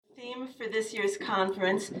theme for this year's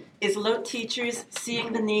conference is LOTE Teachers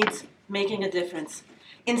Seeing the Needs, Making a Difference.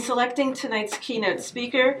 In selecting tonight's keynote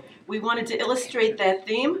speaker, we wanted to illustrate that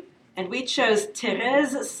theme, and we chose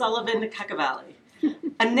Thérèse Sullivan Cacavalli.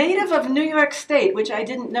 A native of New York State, which I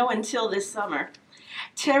didn't know until this summer,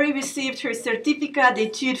 Terry received her Certificat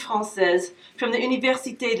d'études françaises from the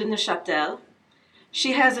Université de Neuchâtel.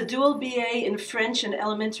 She has a dual BA in French and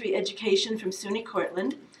elementary education from SUNY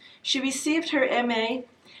Cortland. She received her MA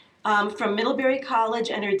from Middlebury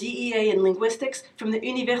College and her DEA in linguistics from the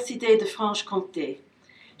Université de Franche-Comté.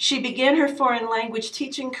 She began her foreign language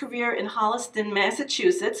teaching career in Holliston,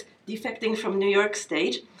 Massachusetts, defecting from New York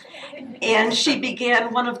State, and she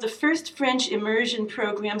began one of the first French immersion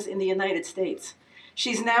programs in the United States.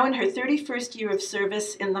 She's now in her 31st year of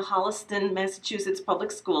service in the Holliston, Massachusetts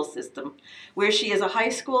public school system, where she is a high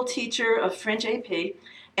school teacher of French AP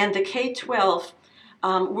and the K-12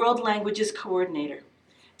 World Languages Coordinator.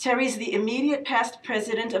 Terry's the immediate past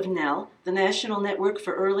president of NEL, the National Network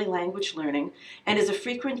for Early Language Learning, and is a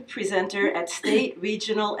frequent presenter at state,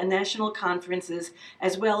 regional, and national conferences,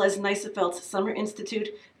 as well as Neisefeld's Summer Institute,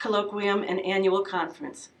 Colloquium, and Annual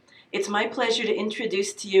Conference. It's my pleasure to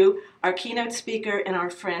introduce to you our keynote speaker and our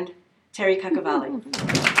friend, Terry Cacavalli.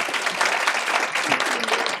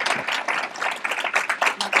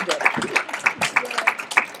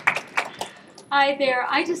 Hi there.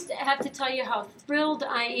 I just have to tell you how thrilled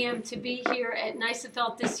I am to be here at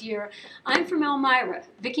Neisefeld this year. I'm from Elmira,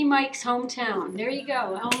 Vicki Mike's hometown. There you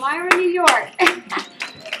go, Elmira, New York.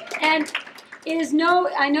 And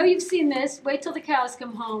I know you've seen this, wait till the cows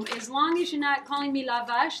come home. As long as you're not calling me La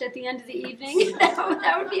Vache at the end of the evening,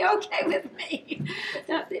 that would be okay with me.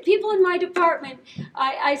 People in my department,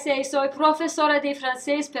 I say, soy profesora de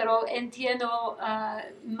francés, pero entiendo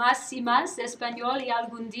más y más español y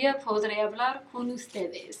algún día podré hablar con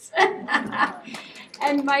ustedes.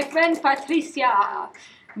 And my friend Patricia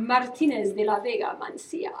Martinez de la Vega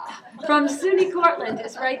Mancia from SUNY Cortland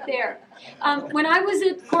is right there. When I was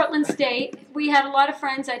at Cortland State, we had a lot of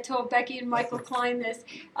friends. I told Becky and Michael Klein this,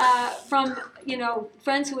 from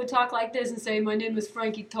friends who would talk like this and say, "My name is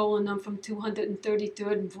Frankie Tolan. I'm from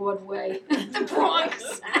 233rd and Broadway, the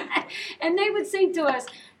Bronx," and they would sing to us,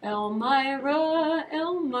 "Elmira,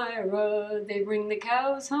 Elmira, they bring the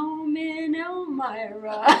cows home in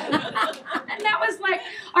Elmira." And that was like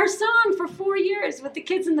our song for 4 years with the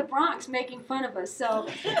kids in the Bronx making fun of us. So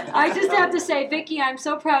I just have to say, Vicki, I'm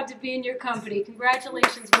so proud to be in your company.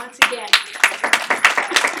 Congratulations once again.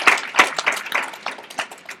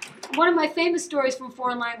 One of my famous stories from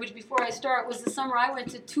foreign language before I start was the summer I went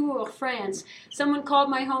to Tours, France. Someone called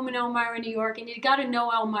my home in Elmira, New York, and you got to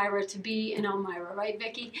know Elmira to be in Elmira, right,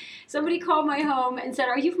 Vicki? Somebody called my home and said,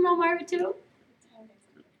 "Are you from Elmira too?"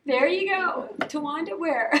 There you go. Towanda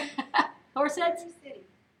where? Horseheads?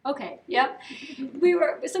 Okay, yep.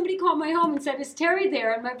 Somebody called my home and said, "Is Terry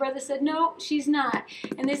there?" And my brother said, "No, she's not."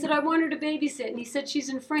 And they said, "I want her to babysit." And he said, "She's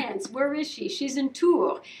in France." "Where is she?" "She's in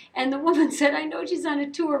Tours." And the woman said, "I know she's on a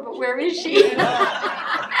tour, but where is she?"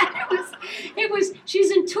 It was, "She's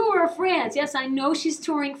in Tours, France." "Yes, I know she's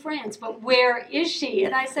touring France, but where is she?"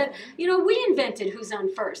 And I said, we invented Who's On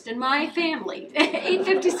First in my family,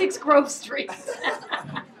 856 Grove Street.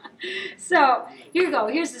 So, here you go.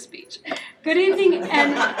 Here's the speech. Good evening,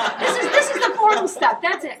 and this is the formal stuff.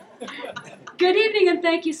 That's it. Good evening, and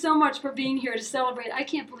thank you so much for being here to celebrate, I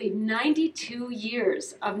can't believe, 92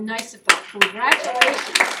 years of Neisefeld.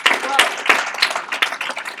 Congratulations. Well,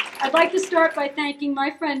 I'd like to start by thanking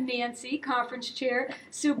my friend Nancy, conference chair,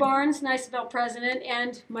 Sue Barnes, Neisefeld president,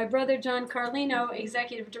 and my brother John Carlino,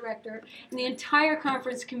 executive director, and the entire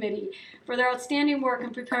conference committee for their outstanding work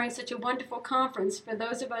in preparing such a wonderful conference for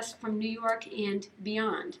those of us from New York and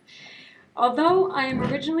beyond. Although I am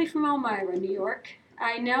originally from Elmira, New York,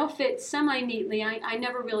 I now fit semi-neatly. I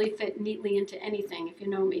never really fit neatly into anything, if you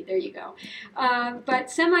know me. There you go.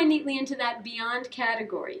 But semi-neatly into that beyond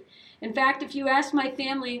category. In fact, if you ask my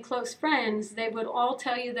family and close friends, they would all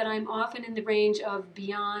tell you that I'm often in the range of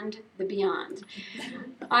beyond the beyond.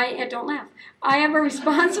 Don't laugh. I am a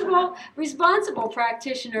responsible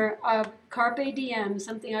practitioner of Carpe Diem,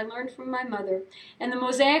 something I learned from my mother, and the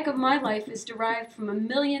mosaic of my life is derived from a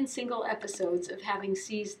million single episodes of having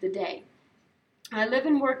seized the day. I live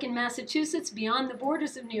and work in Massachusetts, beyond the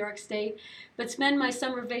borders of New York State, but spend my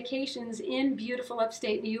summer vacations in beautiful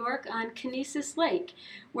upstate New York on Conesus Lake,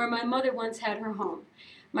 where my mother once had her home.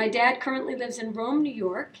 My dad currently lives in Rome, New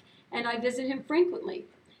York, and I visit him frequently.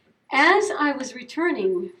 As I was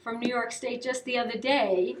returning from New York State just the other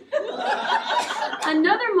day,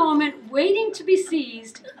 another moment waiting to be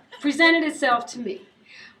seized presented itself to me.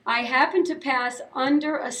 I happened to pass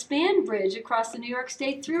under a span bridge across the New York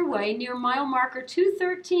State Thruway near mile marker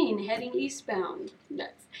 213 heading eastbound.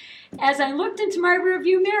 As I looked into my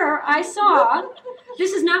rearview mirror, I saw,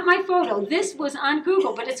 this is not my photo, this was on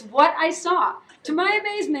Google, but it's what I saw. To my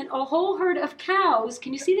amazement, a whole herd of cows,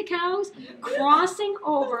 can you see the cows? Crossing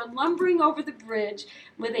over, lumbering over the bridge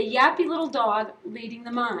with a yappy little dog leading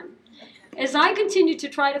them on. As I continued to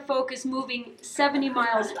try to focus moving 70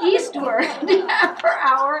 miles eastward per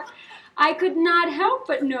hour, I could not help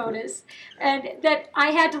but notice that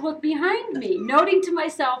I had to look behind me, noting to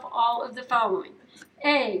myself all of the following.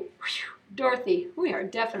 A, Dorothy, we are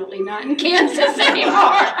definitely not in Kansas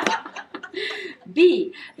anymore.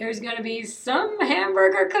 B, there's going to be some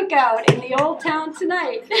hamburger cookout in the old town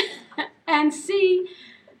tonight. And C,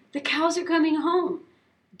 the cows are coming home.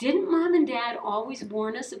 Didn't Mom and Dad always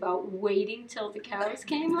warn us about waiting till the cows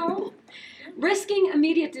came home? Risking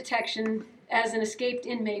immediate detection as an escaped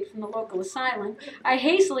inmate from the local asylum, I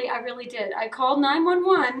really did. I called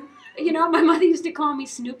 911. You know, my mother used to call me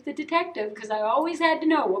Snoop the Detective because I always had to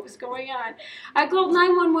know what was going on. I called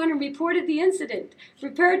 911 and reported the incident,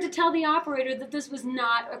 prepared to tell the operator that this was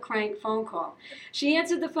not a crank phone call. She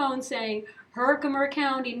answered the phone saying, Herkimer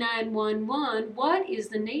County 911, what is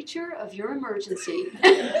the nature of your emergency?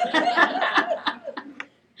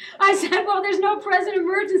 I said, well, there's no present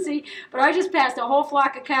emergency, but I just passed a whole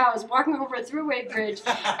flock of cows walking over a thruway bridge,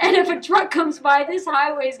 and if a truck comes by, this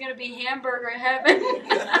highway is going to be hamburger heaven.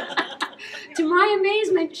 To my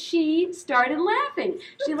amazement, she started laughing.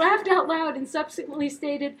 She laughed out loud and subsequently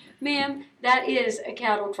stated, ma'am, that is a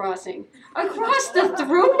cattle crossing. Across the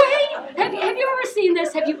thruway? Have you ever seen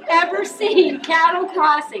this? Have you ever seen cattle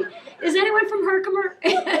crossing? Is anyone from Herkimer?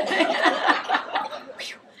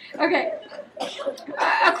 Okay.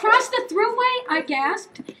 Across the thruway? I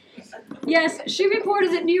gasped. Yes, she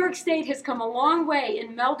reported that New York State has come a long way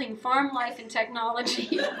in melding farm life and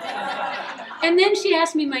technology. And then she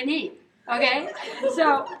asked me my name. Okay?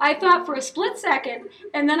 So I thought for a split second,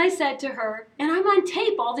 and then I said to her, and I'm on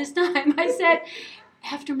tape all this time, I said,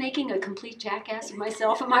 after making a complete jackass of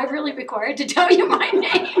myself, am I really required to tell you my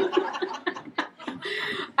name?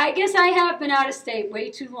 I guess I have been out of state way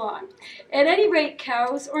too long. At any rate,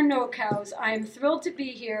 cows or no cows, I am thrilled to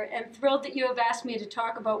be here and thrilled that you have asked me to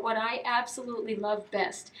talk about what I absolutely love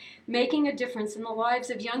best, making a difference in the lives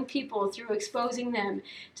of young people through exposing them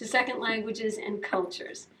to second languages and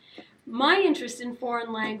cultures. My interest in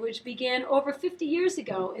foreign language began over 50 years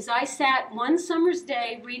ago as I sat one summer's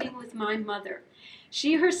day reading with my mother.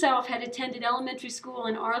 She herself had attended elementary school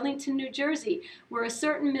in Arlington, New Jersey, where a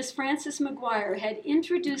certain Miss Frances McGuire had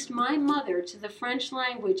introduced my mother to the French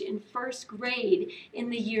language in first grade in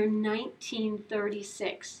the year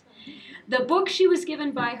 1936. The book she was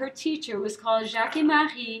given by her teacher was called Jacques et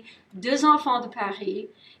Marie, Deux Enfants de Paris,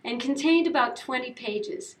 and contained about 20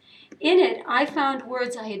 pages. In it, I found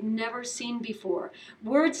words I had never seen before,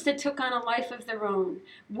 words that took on a life of their own,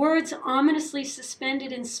 words ominously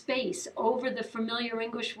suspended in space over the familiar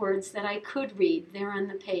English words that I could read there on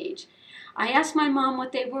the page. I asked my mom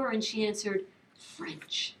what they were, and she answered,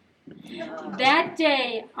 French. That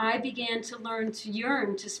day, I began to learn to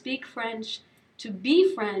yearn to speak French, to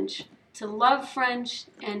be French, to love French,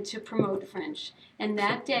 and to promote French. And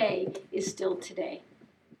that day is still today.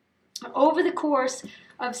 Over the course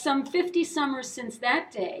of some 50 summers since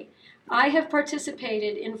that day, I have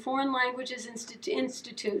participated in foreign languages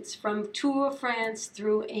institutes from Tours, France,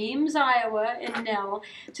 through Ames, Iowa, and Nell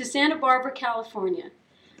to Santa Barbara, California.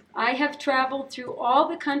 I have traveled through all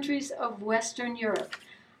the countries of Western Europe.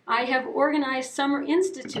 I have organized summer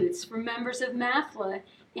institutes for members of MAFLA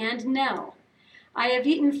and Nell. I have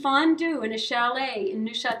eaten fondue in a chalet in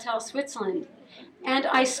Neuchâtel, Switzerland. And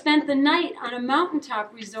I spent the night on a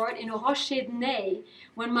mountaintop resort in Rocher-de-Naye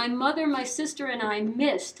when my mother, my sister, and I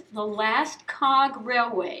missed the last cog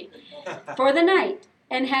railway for the night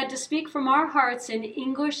and had to speak from our hearts in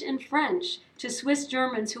English and French to Swiss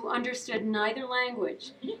Germans who understood neither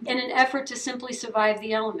language in an effort to simply survive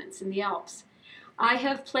the elements in the Alps. I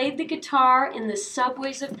have played the guitar in the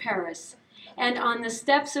subways of Paris and on the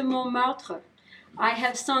steps of Montmartre. I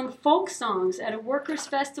have sung folk songs at a workers'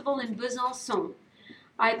 festival in Besançon.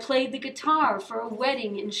 I played the guitar for a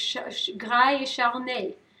wedding in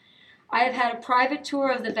Graille-et-Charnay. I have had a private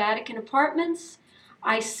tour of the Vatican apartments.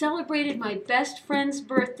 I celebrated my best friend's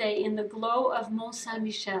birthday in the glow of Mont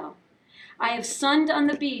Saint-Michel. I have sunned on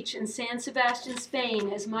the beach in San Sebastian,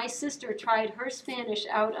 Spain, as my sister tried her Spanish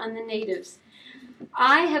out on the natives.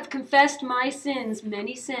 I have confessed my sins,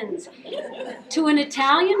 many sins, to an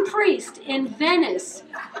Italian priest in Venice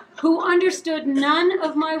who understood none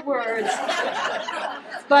of my words,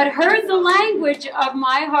 but heard the language of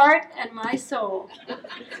my heart and my soul.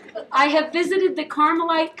 I have visited the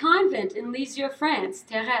Carmelite convent in Lisieux, France,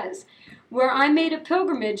 Thérèse, where I made a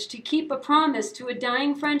pilgrimage to keep a promise to a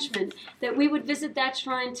dying Frenchman that we would visit that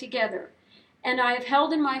shrine together. And I have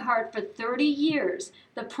held in my heart for 30 years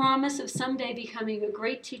the promise of someday becoming a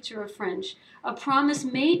great teacher of French, a promise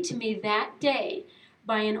made to me that day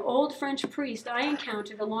by an old French priest I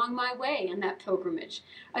encountered along my way in that pilgrimage.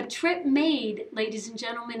 A trip made, ladies and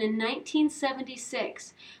gentlemen, in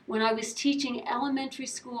 1976 when I was teaching elementary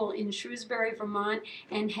school in Shrewsbury, Vermont,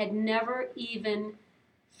 and had never even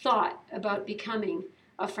thought about becoming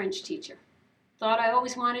a French teacher. Thought I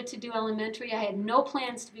always wanted to do elementary. I had no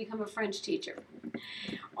plans to become a French teacher.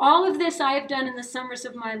 All of this I have done in the summers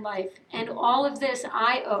of my life, and all of this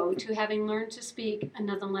I owe to having learned to speak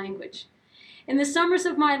another language. In the summers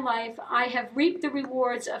of my life, I have reaped the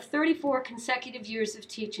rewards of 34 consecutive years of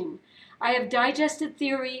teaching. I have digested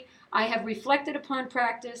theory. I have reflected upon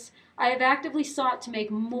practice. I have actively sought to make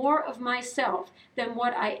more of myself than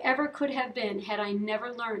what I ever could have been had I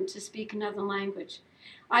never learned to speak another language.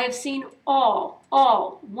 I have seen all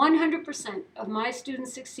 100% of my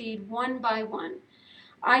students succeed one by one.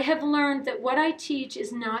 I have learned that what I teach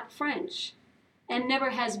is not French and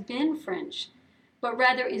never has been French, but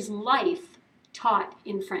rather is life taught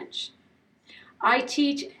in French. I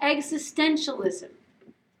teach existentialism.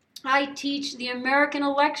 I teach the American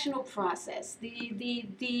electional process,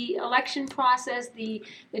 the election process, the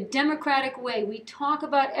democratic way. We talk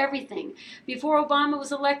about everything. Before Obama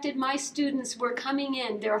was elected, my students were coming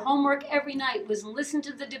in. Their homework every night was listen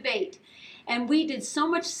to the debate. And we did so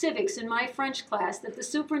much civics in my French class that the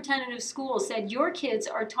superintendent of schools said, your kids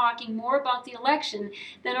are talking more about the election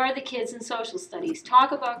than are the kids in social studies.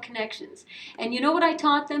 Talk about connections. And you know what I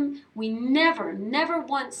taught them? We never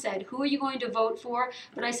once said, who are you going to vote for?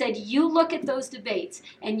 But I said, you look at those debates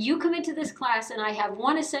and you come into this class and I have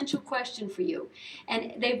one essential question for you.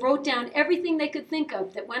 And they wrote down everything they could think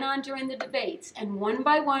of that went on during the debates. And one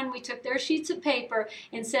by one, we took their sheets of paper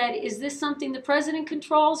and said, is this something the president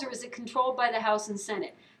controls or is it controlled by the House and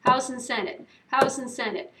Senate? House and Senate, House and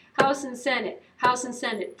Senate, House and Senate, House and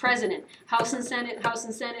Senate, President, House and Senate, House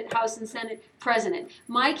and Senate, House and Senate, President.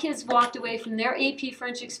 My kids walked away from their AP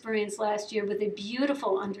French experience last year with a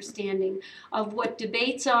beautiful understanding of what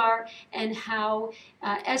debates are and how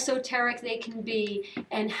esoteric they can be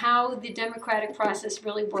and how the democratic process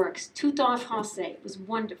really works. Tout en français. It was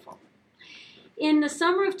wonderful. In the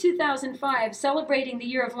summer of 2005, celebrating the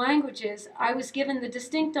Year of Languages, I was given the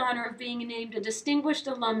distinct honor of being named a distinguished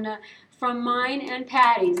alumna from mine and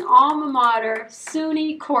Patty's alma mater,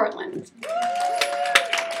 SUNY Cortland.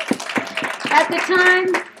 At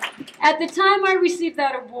the time I received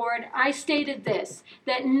that award, I stated this,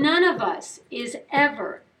 that none of us is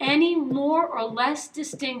ever any more or less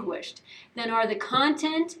distinguished than are the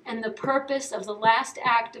content and the purpose of the last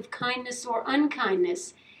act of kindness or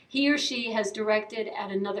unkindness he or she has directed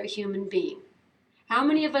at another human being. How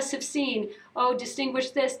many of us have seen, distinguish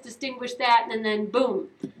this, distinguish that, and then boom,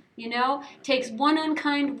 takes one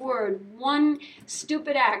unkind word, one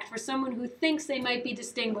stupid act for someone who thinks they might be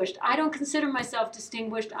distinguished. I don't consider myself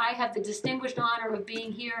distinguished. I have the distinguished honor of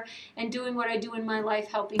being here and doing what I do in my life,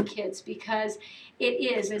 helping kids, because it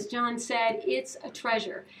is, as John said, it's a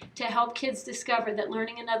treasure to help kids discover that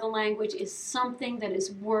learning another language is something that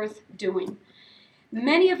is worth doing.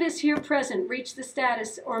 Many of us here present reach the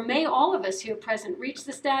status, or may all of us here present reach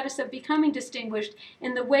the status of becoming distinguished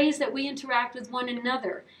in the ways that we interact with one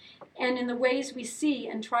another and in the ways we see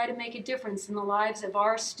and try to make a difference in the lives of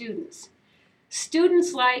our students.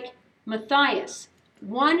 Students like Matthias,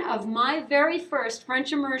 one of my very first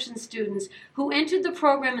French immersion students who entered the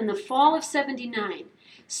program in the fall of '79.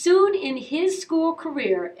 Soon in his school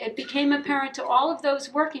career, it became apparent to all of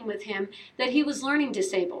those working with him that he was learning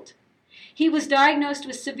disabled. He was diagnosed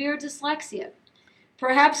with severe dyslexia.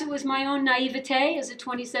 Perhaps it was my own naivete as a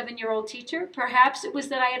 27-year-old teacher. Perhaps it was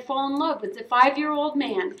that I had fallen in love with the 5-year-old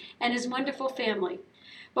man and his wonderful family.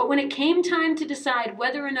 But when it came time to decide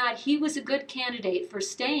whether or not he was a good candidate for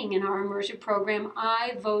staying in our immersion program,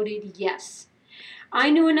 I voted yes. I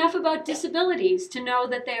knew enough about disabilities to know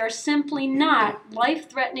that they are simply not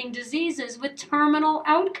life-threatening diseases with terminal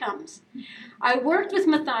outcomes. I worked with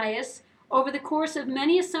Matthias over the course of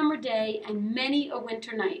many a summer day and many a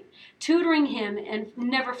winter night, tutoring him, and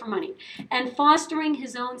never for money, and fostering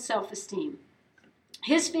his own self-esteem.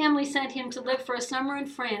 His family sent him to live for a summer in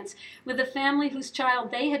France with a family whose child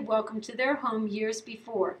they had welcomed to their home years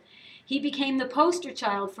before. He became the poster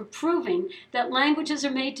child for proving that languages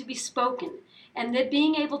are made to be spoken, and that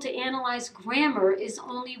being able to analyze grammar is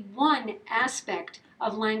only one aspect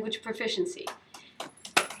of language proficiency.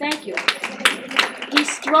 Thank you. He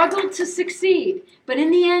struggled to succeed, but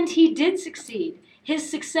in the end he did succeed.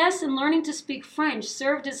 His success in learning to speak French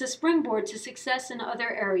served as a springboard to success in other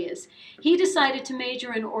areas. He decided to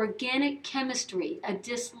major in organic chemistry, a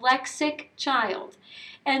dyslexic child.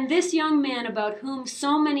 And this young man, about whom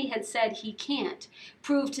so many had said he can't,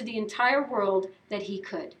 proved to the entire world that he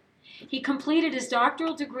could. He completed his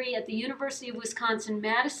doctoral degree at the University of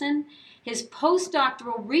Wisconsin-Madison, his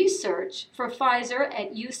postdoctoral research for Pfizer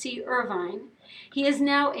at UC Irvine. He is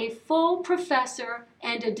now a full professor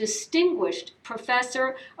and a distinguished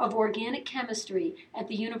professor of organic chemistry at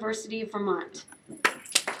the University of Vermont.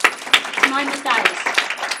 Shimon Mathias.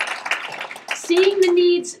 Seeing the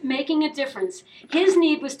needs, making a difference. His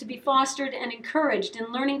need was to be fostered and encouraged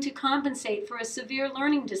in learning to compensate for a severe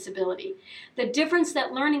learning disability. The difference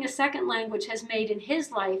that learning a second language has made in his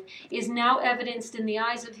life is now evidenced in the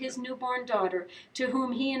eyes of his newborn daughter, to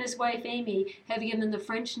whom he and his wife Amy have given the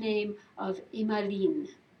French name of Emmeline,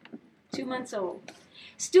 2 months old.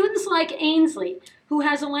 Students like Ainsley, who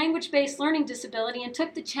has a language-based learning disability and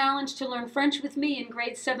took the challenge to learn French with me in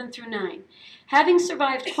grades 7 through 9. Having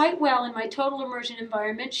survived quite well in my total immersion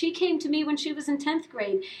environment, she came to me when she was in 10th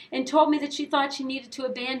grade and told me that she thought she needed to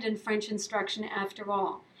abandon French instruction after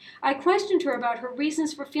all. I questioned her about her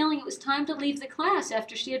reasons for feeling it was time to leave the class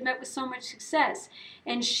after she had met with so much success,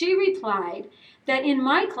 and she replied that in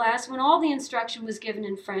my class, when all the instruction was given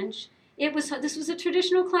in French, this was a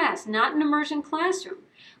traditional class, not an immersion classroom.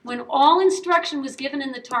 When all instruction was given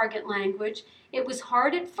in the target language, it was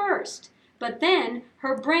hard at first, but then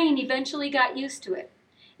her brain eventually got used to it.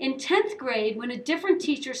 In 10th grade, when a different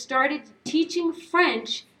teacher started teaching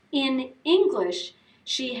French in English,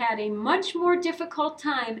 she had a much more difficult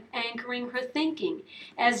time anchoring her thinking,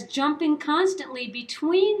 as jumping constantly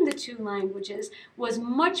between the two languages was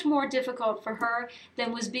much more difficult for her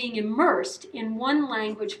than was being immersed in one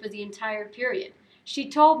language for the entire period. She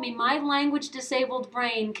told me, my language-disabled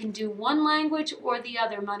brain can do one language or the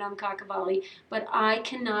other, Madame Cacavalli, but I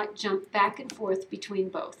cannot jump back and forth between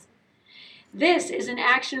both. This is an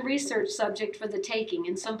action research subject for the taking,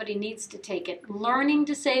 and somebody needs to take it. Learning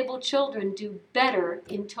disabled children do better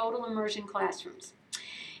in total immersion classrooms.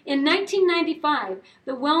 In 1995,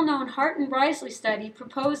 the well-known Hart and Risley study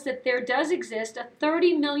proposed that there does exist a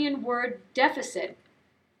 30 million word deficit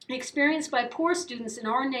experienced by poor students in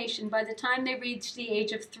our nation by the time they reach the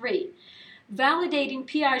age of 3. Validating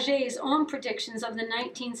Piaget's own predictions of the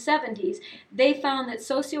 1970s, they found that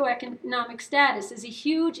socioeconomic status is a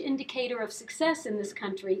huge indicator of success in this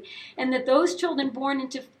country, and that those children born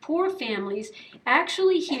into poor families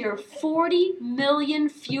actually hear 40 million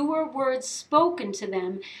fewer words spoken to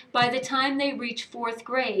them by the time they reach 4th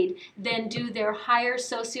grade than do their higher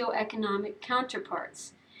socioeconomic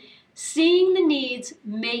counterparts. Seeing the needs,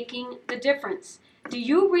 making the difference. Do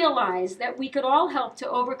you realize that we could all help to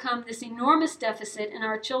overcome this enormous deficit in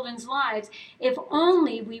our children's lives if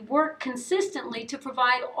only we work consistently to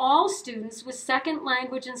provide all students with second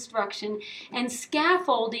language instruction and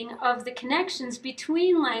scaffolding of the connections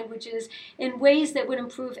between languages in ways that would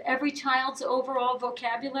improve every child's overall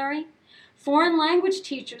vocabulary? Foreign language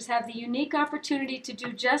teachers have the unique opportunity to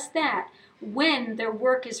do just that when their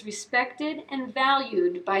work is respected and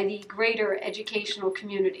valued by the greater educational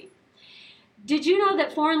community. Did you know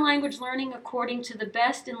that foreign language learning, according to the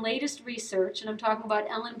best and latest research, and I'm talking about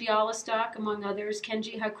Ellen Bialystok, among others,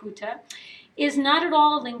 Kenji Hakuta, is not at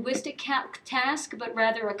all a linguistic task, but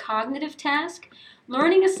rather a cognitive task?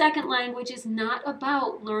 Learning a second language is not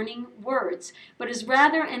about learning words, but is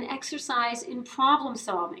rather an exercise in problem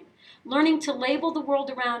solving. Learning to label the world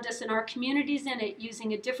around us and our communities in it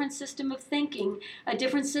using a different system of thinking, a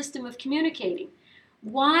different system of communicating.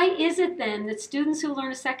 Why is it then that students who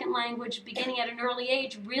learn a second language beginning at an early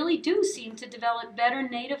age really do seem to develop better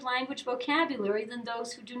native language vocabulary than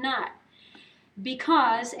those who do not?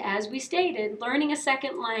 Because, as we stated, learning a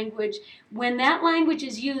second language, when that language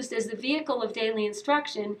is used as the vehicle of daily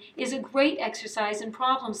instruction, is a great exercise in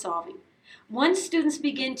problem solving. Once students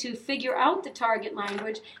begin to figure out the target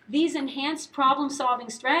language, these enhanced problem-solving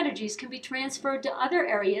strategies can be transferred to other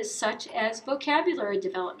areas such as vocabulary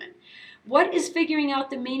development. What is figuring out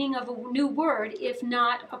the meaning of a new word if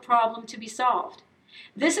not a problem to be solved?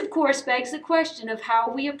 This, of course, begs the question of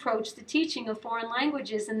how we approach the teaching of foreign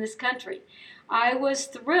languages in this country. I was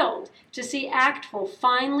thrilled to see ACTFL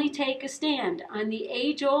finally take a stand on the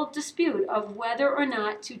age-old dispute of whether or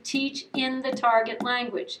not to teach in the target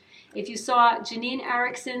language. If you saw Janine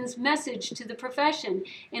Erickson's message to the profession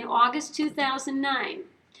in August 2009,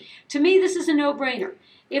 to me this is a no-brainer.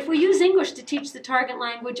 If we use English to teach the target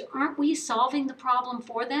language, aren't we solving the problem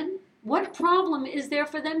for them? What problem is there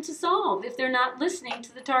for them to solve if they're not listening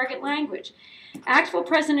to the target language? ACTFL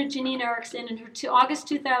President Janine Erickson, in her August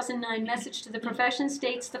 2009 message to the profession,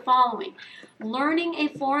 states the following: learning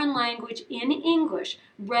a foreign language in English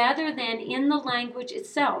rather than in the language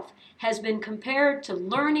itself has been compared to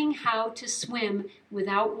learning how to swim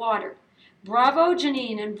without water. Bravo,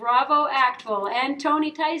 Janine, and bravo, ACTFL, and Tony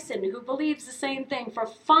Tyson, who believes the same thing, for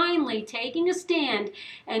finally taking a stand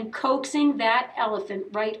and coaxing that elephant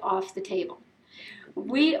right off the table.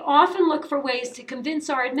 We often look for ways to convince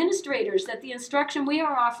our administrators that the instruction we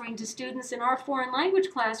are offering to students in our foreign language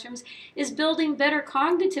classrooms is building better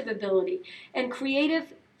cognitive ability and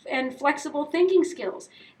creative and flexible thinking skills.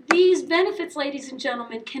 These benefits, ladies and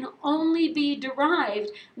gentlemen, can only be derived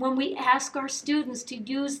when we ask our students to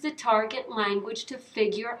use the target language to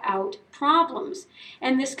figure out problems.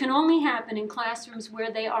 And this can only happen in classrooms where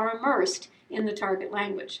they are immersed in the target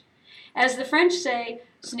language. As the French say,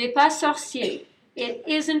 ce n'est pas sorcier. It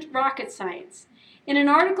isn't rocket science. In an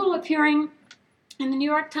article appearing in the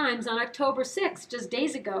New York Times on October 6, just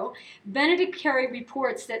days ago, Benedict Carey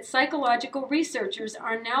reports that psychological researchers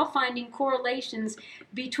are now finding correlations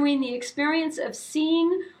between the experience of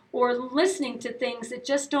seeing or listening to things that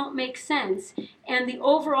just don't make sense and the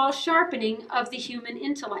overall sharpening of the human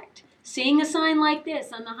intellect. Seeing a sign like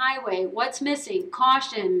this on the highway, what's missing?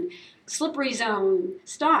 Caution, slippery zone,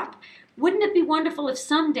 stop. Wouldn't it be wonderful if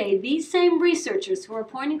someday these same researchers who are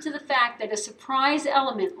pointing to the fact that a surprise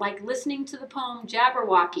element like listening to the poem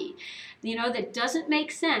Jabberwocky, that doesn't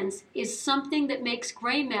make sense, is something that makes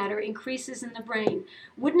gray matter increases in the brain?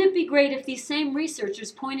 Wouldn't it be great if these same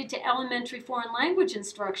researchers pointed to elementary foreign language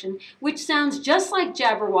instruction, which sounds just like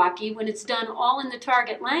Jabberwocky when it's done all in the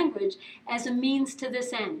target language, as a means to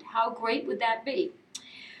this end? How great would that be?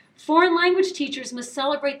 Foreign language teachers must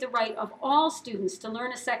celebrate the right of all students to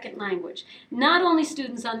learn a second language, not only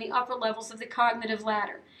students on the upper levels of the cognitive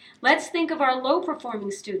ladder. Let's think of our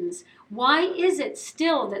low-performing students. Why is it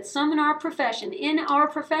still that some in our profession,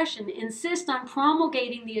 insist on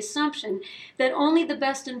promulgating the assumption that only the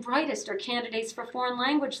best and brightest are candidates for foreign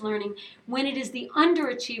language learning, when it is the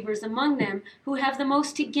underachievers among them who have the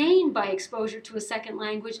most to gain by exposure to a second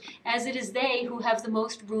language, as it is they who have the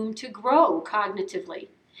most room to grow cognitively?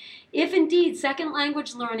 If indeed second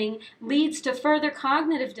language learning leads to further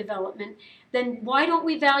cognitive development, then why don't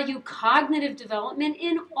we value cognitive development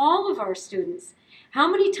in all of our students? How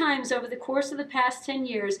many times over the course of the past 10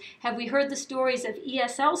 years have we heard the stories of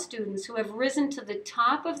ESL students who have risen to the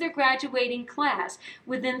top of their graduating class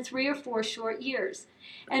within 3 or 4 short years?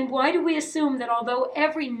 And why do we assume that although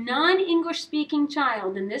every non-English speaking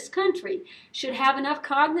child in this country should have enough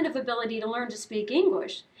cognitive ability to learn to speak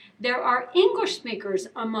English, there are English speakers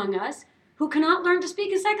among us who cannot learn to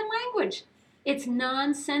speak a second language? It's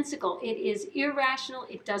nonsensical. It is irrational.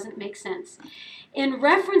 It doesn't make sense. In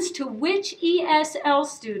reference to which ESL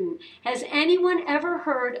student has anyone ever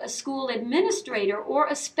heard a school administrator or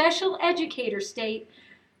a special educator state,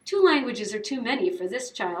 2 languages are too many for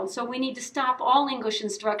this child, so we need to stop all English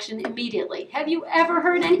instruction immediately? Have you ever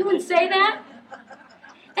heard anyone say that?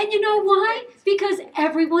 And you know why? Because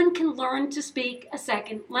everyone can learn to speak a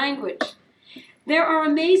second language. There are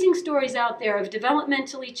amazing stories out there of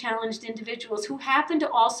developmentally challenged individuals who happen to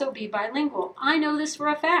also be bilingual. I know this for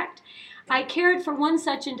a fact. I cared for one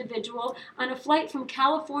such individual on a flight from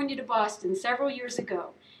California to Boston several years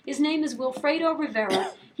ago. His name is Wilfredo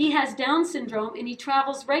Rivera. He has Down syndrome, and he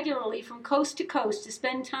travels regularly from coast to coast to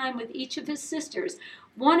spend time with each of his sisters,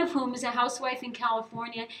 one of whom is a housewife in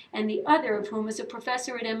California, and the other of whom is a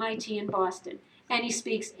professor at MIT in Boston. And he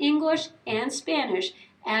speaks English and Spanish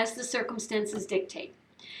as the circumstances dictate.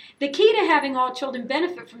 The key to having all children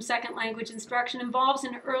benefit from second language instruction involves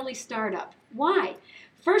an early startup. Why?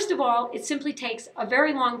 First of all, it simply takes a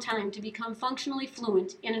very long time to become functionally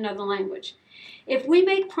fluent in another language. If we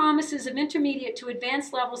make promises of intermediate to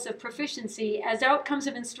advanced levels of proficiency as outcomes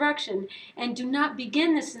of instruction and do not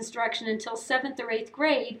begin this instruction until 7th or 8th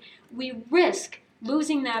grade, we risk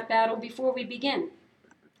losing that battle before we begin.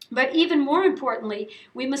 But even more importantly,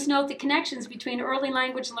 we must note the connections between early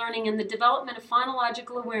language learning and the development of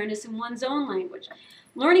phonological awareness in one's own language.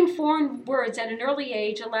 Learning foreign words at an early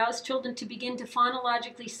age allows children to begin to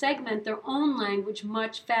phonologically segment their own language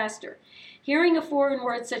much faster. Hearing a foreign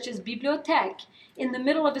word such as bibliothèque in the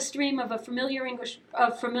middle of a stream of familiar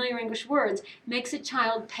English words makes a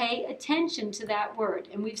child pay attention to that word.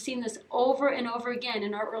 And we've seen this over and over again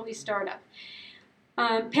in our early startup.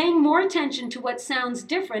 Paying more attention to what sounds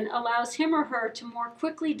different allows him or her to more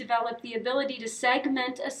quickly develop the ability to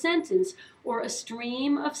segment a sentence or a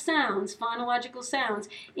stream of sounds, phonological sounds,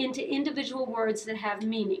 into individual words that have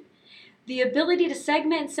meaning. The ability to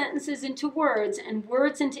segment sentences into words and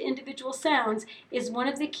words into individual sounds is one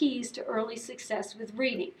of the keys to early success with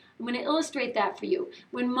reading. I'm going to illustrate that for you.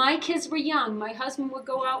 When my kids were young, my husband would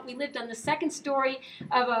go out. We lived on the second story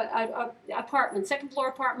of a second floor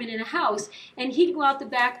apartment in a house, and he'd go out the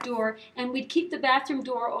back door, and we'd keep the bathroom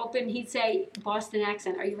door open. He'd say, Boston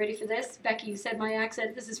accent, are you ready for this? Becky, you said my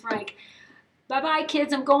accent. This is Frank. Bye-bye,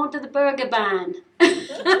 kids, I'm going to the Burger Band.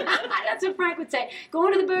 That's what Frank would say.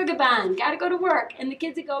 Going to the Burger Band, got to go to work. And the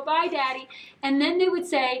kids would go, bye, Daddy. And then they would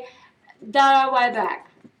say, da-da, right back.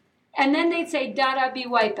 And then they'd say, da-da, be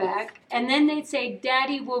right back. And then they'd say,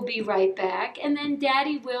 Daddy will be right back. And then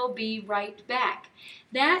Daddy will be right back.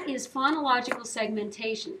 That is phonological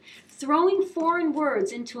segmentation. Throwing foreign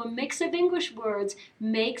words into a mix of English words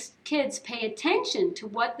makes kids pay attention to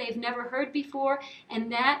what they've never heard before, and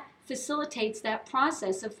that facilitates that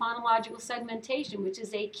process of phonological segmentation, which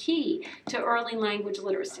is a key to early language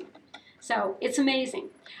literacy. So it's amazing.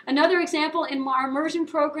 Another example, in our immersion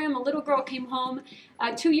program, a little girl came home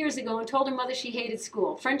 2 years ago and told her mother she hated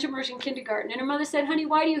school, French immersion kindergarten. And her mother said, honey,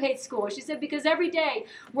 why do you hate school? She said, because every day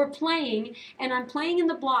we're playing, and I'm playing in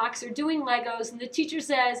the blocks or doing Legos, and the teacher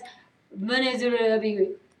says, venez de la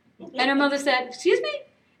vie. And her mother said, excuse me?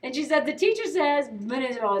 And she said, the teacher says,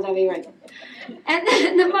 venez de la vie. And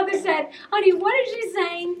then the mother said, honey, what is she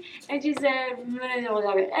saying? And she said, venez de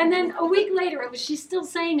la vie. And then a week later, she's still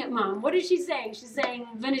saying it, Mom. What is she saying? She's saying,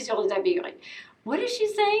 venez de la vie. What is she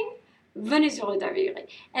saying? Venez sur le tapis gris.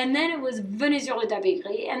 And then it was venez sur le tapis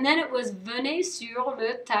gris. And then it was venez sur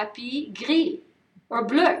le tapis gris. Or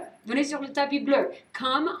bleu. Venez sur le tapis bleu.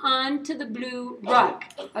 Come onto the blue rug.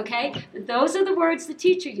 Okay? Those are the words the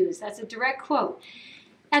teacher used. That's a direct quote.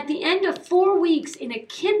 At the end of 4 weeks in a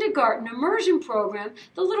kindergarten immersion program,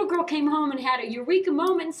 the little girl came home and had a eureka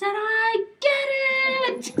moment and said, I get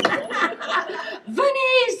it!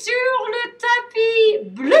 Venez sur le tapis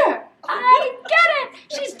bleu! I get it!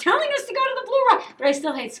 She's telling us to go to the blue rock. But I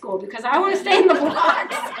still hate school because I want to stay in the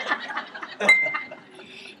blocks.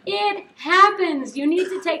 It happens. You need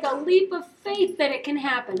to take a leap of faith that it can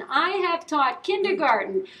happen. I have taught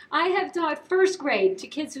kindergarten. I have taught first grade to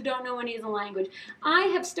kids who don't know any of the language. I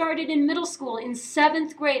have started in middle school in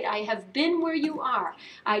 7th grade. I have been where you are.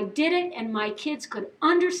 I did it, and my kids could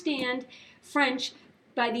understand French.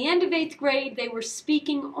 By the end of 8th grade, they were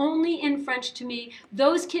speaking only in French to me.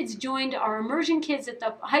 Those kids joined our immersion kids at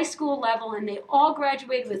the high school level, and they all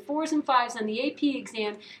graduated with 4s and 5s on the AP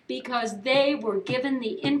exam because they were given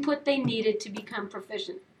the input they needed to become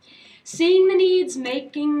proficient. Seeing the needs,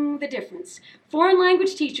 making the difference. Foreign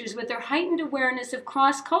language teachers with their heightened awareness of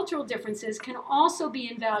cross-cultural differences can also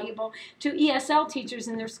be invaluable to ESL teachers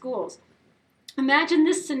in their schools. Imagine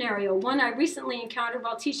this scenario, one I recently encountered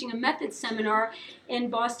while teaching a methods seminar at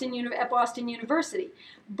Boston University.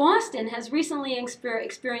 Boston has recently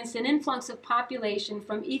experienced an influx of population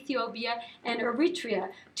from Ethiopia and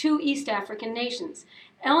Eritrea, 2 East African nations.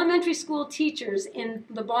 Elementary school teachers in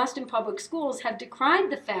the Boston public schools have decried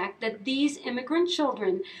the fact that these immigrant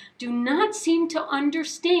children do not seem to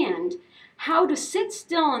understand how to sit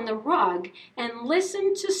still on the rug and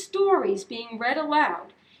listen to stories being read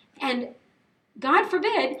aloud. And God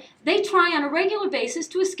forbid, they try on a regular basis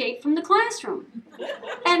to escape from the classroom.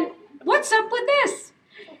 And what's up with this?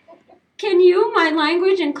 Can you, my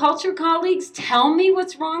language and culture colleagues, tell me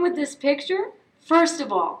what's wrong with this picture? First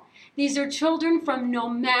of all, these are children from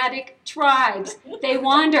nomadic tribes. They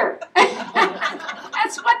wander.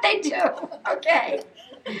 That's what they do, okay?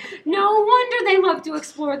 No wonder they love to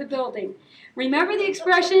explore the building. Remember the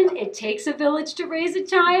expression, it takes a village to raise a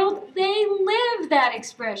child? They live that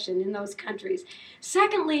expression in those countries.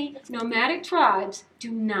 Secondly, nomadic tribes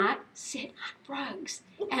do not sit on rugs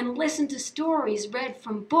and listen to stories read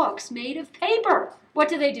from books made of paper. What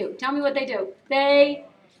do? Tell me what they do. They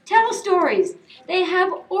tell stories. They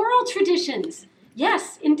have oral traditions.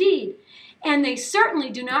 Yes, indeed. And they certainly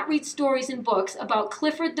do not read stories in books about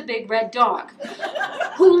Clifford the Big Red Dog,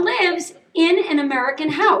 who lives in an American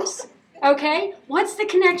house. Okay? What's the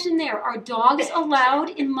connection there? Are dogs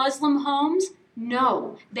allowed in Muslim homes?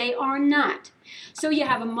 No, they are not. So you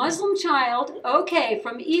have a Muslim child, okay,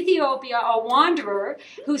 from Ethiopia, a wanderer,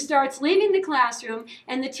 who starts leaving the classroom,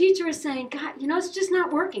 and the teacher is saying, God, it's just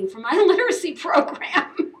not working for my literacy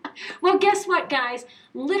program. Well, guess what, guys?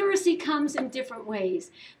 Literacy comes in different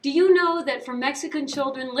ways. Do you know that for Mexican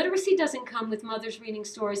children, literacy doesn't come with mothers reading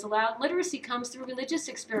stories aloud? Literacy comes through religious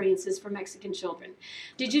experiences for Mexican children.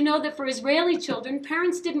 Did you know that for Israeli children,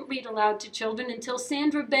 parents didn't read aloud to children until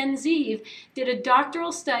Sandra Ben-Ziv did a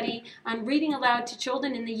doctoral study on reading aloud to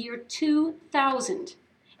children in the year 2000?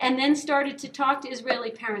 And then started to talk to Israeli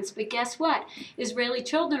parents. But guess what? Israeli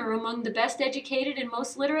children are among the best educated and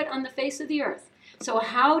most literate on the face of the earth. So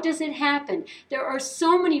how does it happen? There are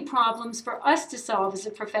so many problems for us to solve as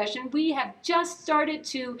a profession. We have just started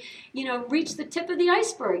to, reach the tip of the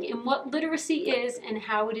iceberg in what literacy is and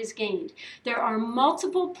how it is gained. There are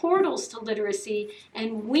multiple portals to literacy,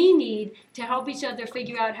 and we need to help each other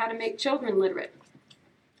figure out how to make children literate.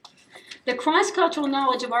 The cross-cultural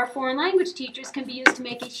knowledge of our foreign language teachers can be used to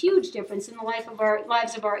make a huge difference in the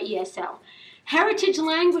lives of our ESL. Heritage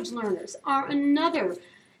language learners are another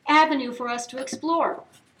avenue for us to explore.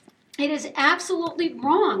 It is absolutely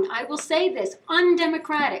wrong, I will say this,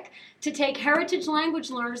 undemocratic, to take heritage language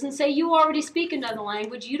learners and say, you already speak another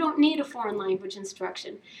language, you don't need a foreign language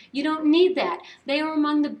instruction. You don't need that. They are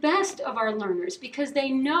among the best of our learners because they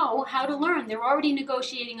know how to learn. They're already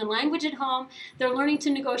negotiating a language at home. They're learning to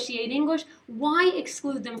negotiate English. Why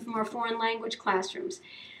exclude them from our foreign language classrooms?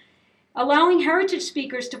 Allowing heritage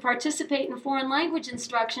speakers to participate in foreign language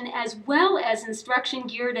instruction as well as instruction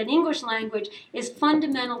geared at English language is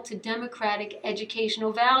fundamental to democratic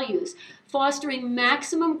educational values, fostering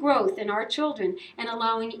maximum growth in our children and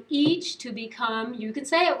allowing each to become, you can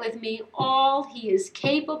say it with me, all he is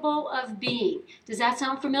capable of being. Does that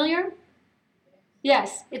sound familiar?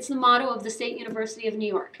 Yes, it's the motto of the State University of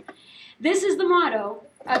New York. This is the motto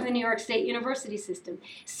of the New York State University system.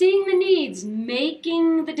 Seeing the needs,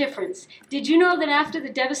 making the difference. Did you know that after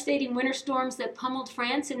the devastating winter storms that pummeled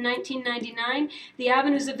France in 1999, the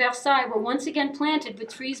avenues of Versailles were once again planted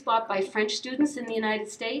with trees bought by French students in the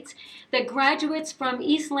United States? That graduates from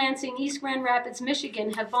East Lansing, East Grand Rapids,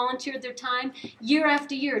 Michigan have volunteered their time year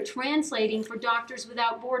after year translating for Doctors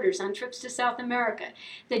Without Borders on trips to South America?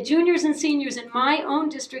 That juniors and seniors in my own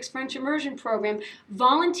district's French immersion program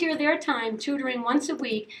volunteer their time tutoring once a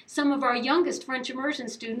week some of our youngest French immersion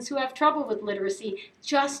students who have trouble with literacy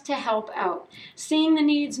just to help out. Seeing the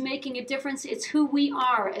needs, making a difference, it's who we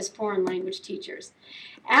are as foreign language teachers.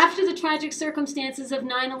 After the tragic circumstances of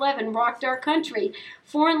 9/11 rocked our country,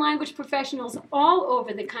 foreign language professionals all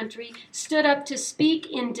over the country stood up to speak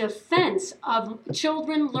in defense of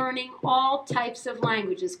children learning all types of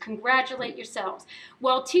languages. Congratulate yourselves.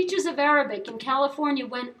 While teachers of Arabic in California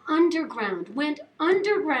went underground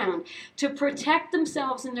to protect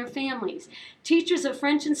themselves and their families. Teachers of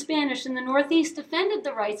French and Spanish in the Northeast defended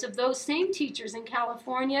the rights of those same teachers in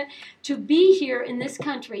California to be here in this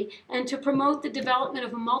country and to promote the development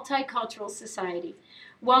of a multicultural society.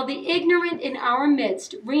 While the ignorant in our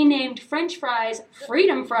midst renamed French fries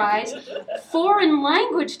freedom fries, foreign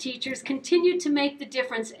language teachers continued to make the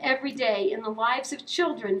difference every day in the lives of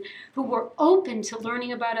children who were open to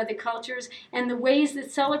learning about other cultures and the ways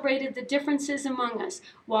that celebrated the differences among us,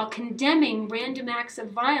 while condemning random acts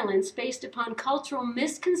of violence based upon cultural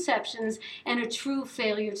misconceptions and a true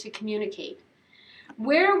failure to communicate.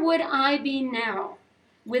 Where would I be now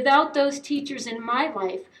without those teachers in my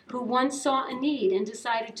life who once saw a need and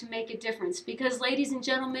decided to make a difference? Because, ladies and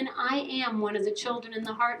gentlemen, I am one of the children in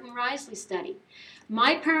the Hart and Risley study.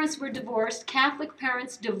 My parents were divorced, Catholic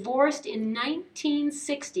parents, divorced in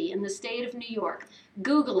 1960 in the state of New York.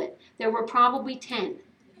 Google it. There were probably 10.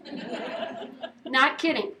 Not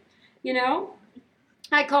kidding. You know?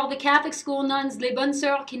 I call the Catholic school nuns les bonnes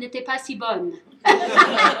sœurs qui n'étaient pas si bonnes.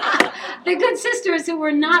 The good sisters who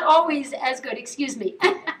were not always as good, excuse me.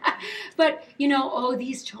 But,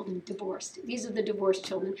 these children divorced. These are the divorced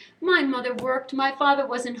children. My mother worked. My father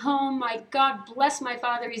wasn't home. My God bless my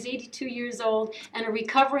father. He's 82 years old and a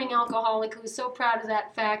recovering alcoholic who's so proud of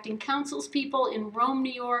that fact and counsels people in Rome,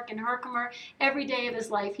 New York, and Herkimer every day of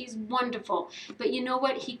his life. He's wonderful. But you know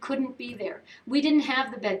what? He couldn't be there. We didn't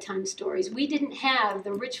have the bedtime stories. We didn't have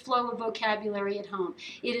the rich flow of vocabulary at home.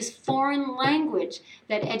 It is foreign language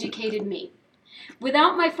that educated me.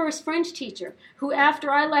 Without my first French teacher, who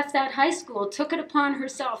after I left that high school took it upon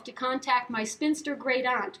herself to contact my spinster great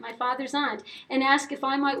aunt, my father's aunt, and ask if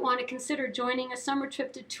I might want to consider joining a summer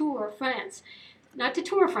trip to Tours, France. Not to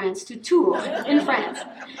Tours, France, to Tours in France.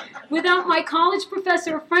 Without my college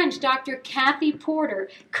professor of French, Dr. Kathy Porter,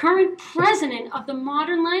 current president of the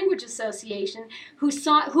Modern Language Association,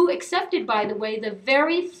 who accepted, by the way, the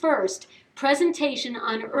very first presentation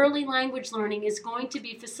on early language learning is going to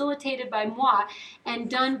be facilitated by moi and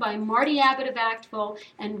done by Marty Abbott of Actville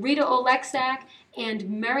and Rita Oleksak and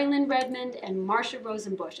Marilyn Redmond and Marcia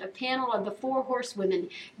Rosenbush, a panel of the 4 horsewomen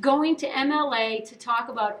going to MLA to talk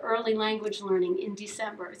about early language learning in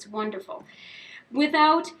December. It's wonderful.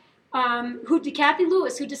 Kathy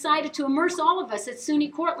Lewis, who decided to immerse all of us at SUNY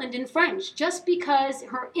Cortland in French just because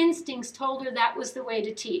her instincts told her that was the way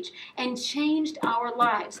to teach, and changed our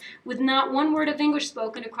lives with not one word of English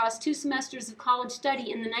spoken across 2 semesters of college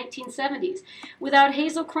study in the 1970s. Without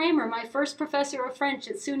Hazel Kramer, my first professor of French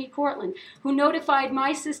at SUNY Cortland, who notified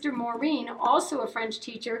my sister Maureen, also a French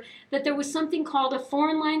teacher, that there was something called a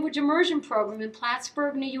foreign language immersion program in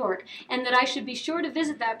Plattsburgh, New York, and that I should be sure to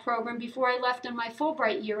visit that program before I left on my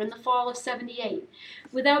Fulbright year in the fall of '78.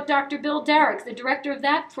 Without Dr. Bill Derrick, the director of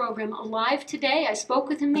that program, alive today, I spoke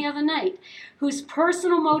with him the other night, whose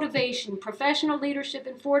personal motivation, professional leadership,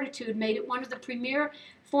 and fortitude made it one of the premier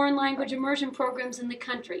foreign language immersion programs in the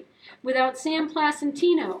country. Without Sam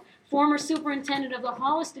Placentino, former superintendent of the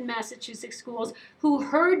Holliston, Massachusetts schools, who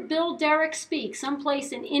heard Bill Derrick speak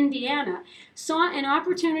someplace in Indiana, saw an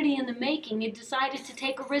opportunity in the making and decided to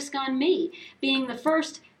take a risk on me, being the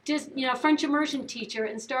first French immersion teacher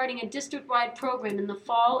and starting a district-wide program in the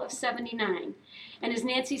fall of '79. And as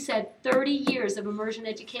Nancy said, 30 years of immersion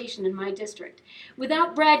education in my district.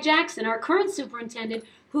 Without Brad Jackson, our current superintendent,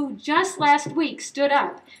 who just last week stood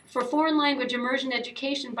up for foreign language immersion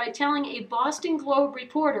education by telling a Boston Globe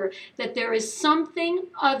reporter that there is something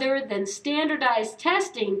other than standardized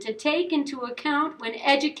testing to take into account when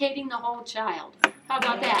educating the whole child. How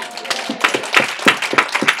about that?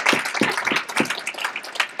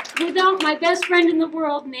 Without my best friend in the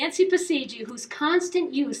world, Nancy Pasigi, whose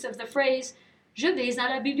constant use of the phrase, "Je vais à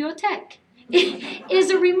la bibliothèque,"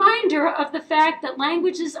 is a reminder of the fact that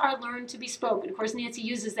languages are learned to be spoken. Of course, Nancy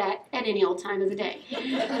uses that at any old time of the day.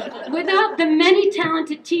 Without the many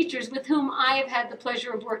talented teachers with whom I have had the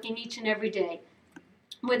pleasure of working each and every day.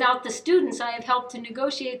 Without the students I have helped to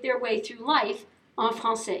negotiate their way through life en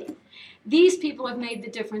français. These people have made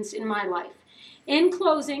the difference in my life. In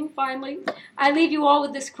closing, finally, I leave you all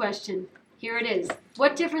with this question. Here it is.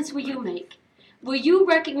 What difference will you make? Will you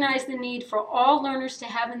recognize the need for all learners to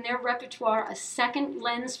have in their repertoire a second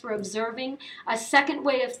lens for observing, a second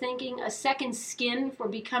way of thinking, a second skin for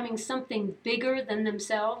becoming something bigger than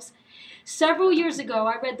themselves? Several years ago,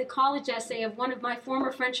 I read the college essay of one of my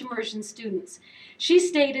former French immersion students. She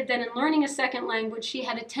stated that in learning a second language, she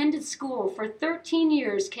had attended school for 13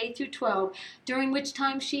 years, K through 12, during which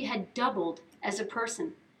time she had doubled as a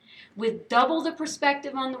person, with double the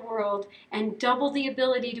perspective on the world and double the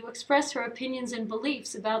ability to express her opinions and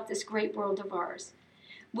beliefs about this great world of ours.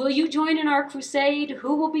 Will you join in our crusade?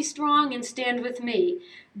 Who will be strong and stand with me?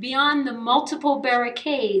 Beyond the multiple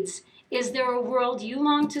barricades, is there a world you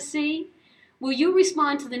long to see? Will you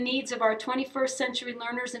respond to the needs of our 21st century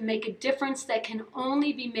learners and make a difference that can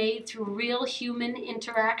only be made through real human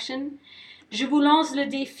interaction? Je vous lance le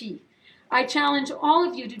défi. I challenge all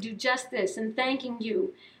of you to do just this, and thanking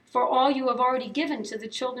you for all you have already given to the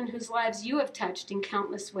children whose lives you have touched in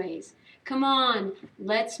countless ways. Come on,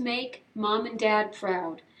 let's make Mom and Dad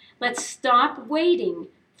proud. Let's stop waiting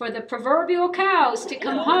for the proverbial cows to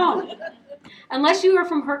come home. Unless you are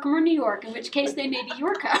from Herkimer, New York, in which case they may be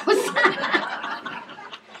your cows.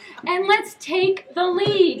 And let's take the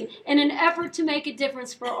lead in an effort to make a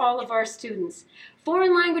difference for all of our students.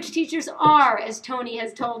 Foreign language teachers are, as Tony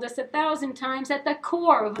has told us 1,000 times, at the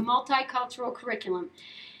core of a multicultural curriculum.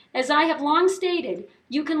 As I have long stated,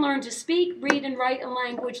 you can learn to speak, read, and write a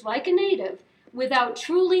language like a native without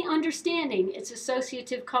truly understanding its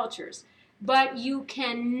associative cultures. But you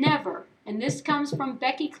can never, and this comes from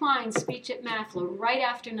Becky Klein's speech at MAFLA right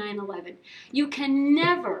after 9/11, you can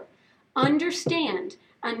never understand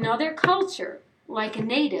another culture like a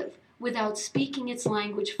native without speaking its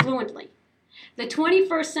language fluently. The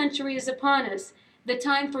 21st century is upon us. The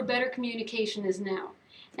time for better communication is now.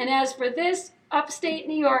 And as for this upstate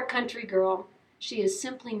New York country girl, she is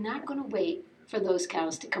simply not going to wait for those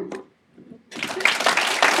cows to come home.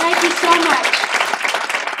 Thank you so much.